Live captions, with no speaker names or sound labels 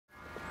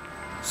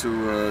So,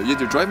 you had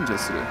your driving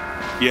test today?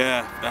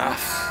 Yeah,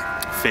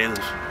 failed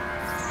it.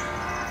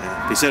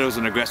 Yeah, they said I was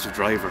an aggressive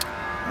driver.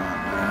 Oh,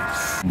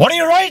 man. What are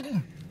you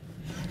writing?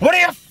 What are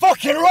you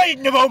fucking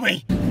writing about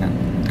me?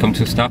 Come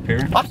to a stop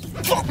here. I'm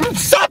fucking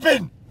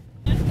stopping!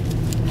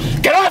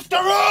 Get off the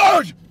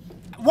road!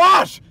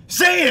 What?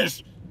 Say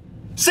it!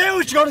 Say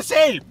what you're gonna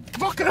say!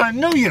 Fucking, I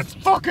knew you'd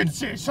fucking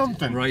say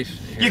something. Right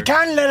here. You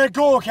can't let it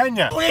go, can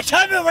you? Will you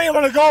tell me where you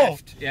wanna go?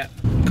 Left. Yeah.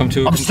 Come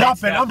to. I'm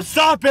stopping! I'm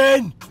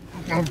stopping!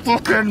 I'm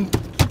fucking.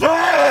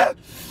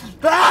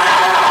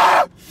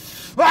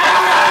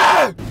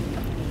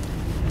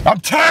 I'm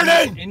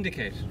turning!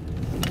 Indicate.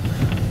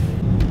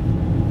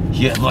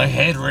 You have my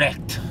head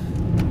wrecked.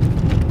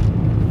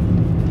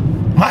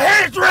 My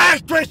head's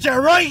wrecked with you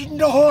writing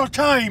the whole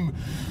time!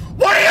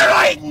 What are you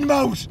writing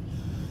about?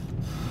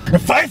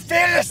 If I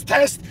fail this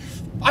test,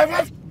 I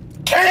will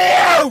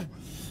kill you!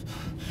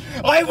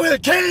 I will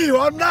kill you!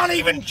 I'm not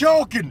even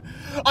joking!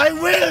 I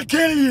will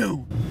kill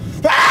you!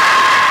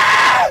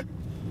 Ah!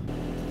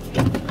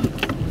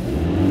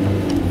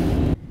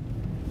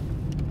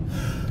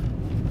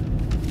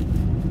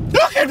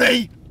 Look at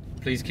me!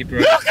 Please keep your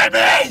eyes. Look at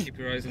me! Keep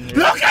your eyes on the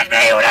road. Look at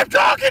me when I'm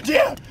talking to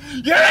you!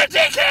 You're a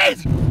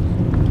dickhead!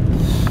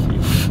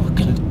 You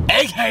fucking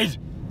egghead!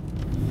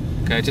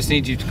 Okay, I just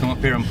need you to come up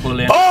here and pull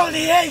in.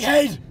 Baldy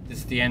egghead! This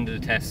is the end of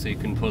the test, so you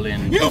can pull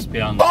in You just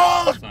beyond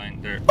bald, the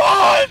sign there.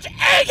 bald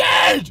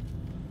egghead!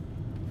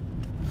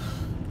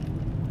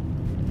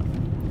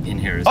 In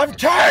here is. I'm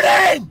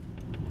turning!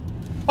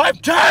 I'm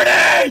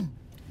turning!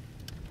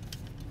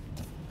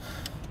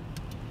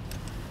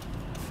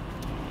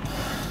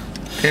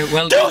 Okay,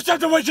 well Do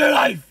something with your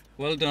life!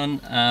 well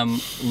done.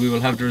 We will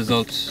have the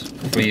results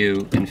for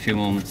you in a few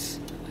moments.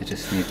 I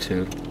just need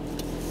to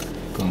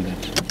go and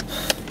get.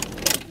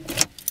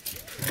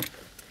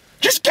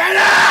 Just get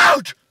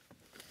out!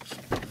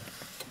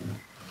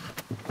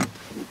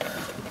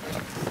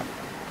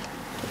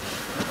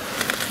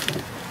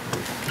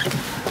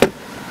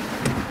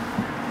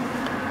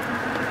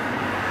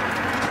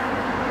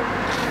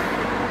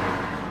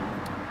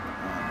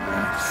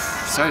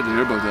 Sorry to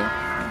hear about that.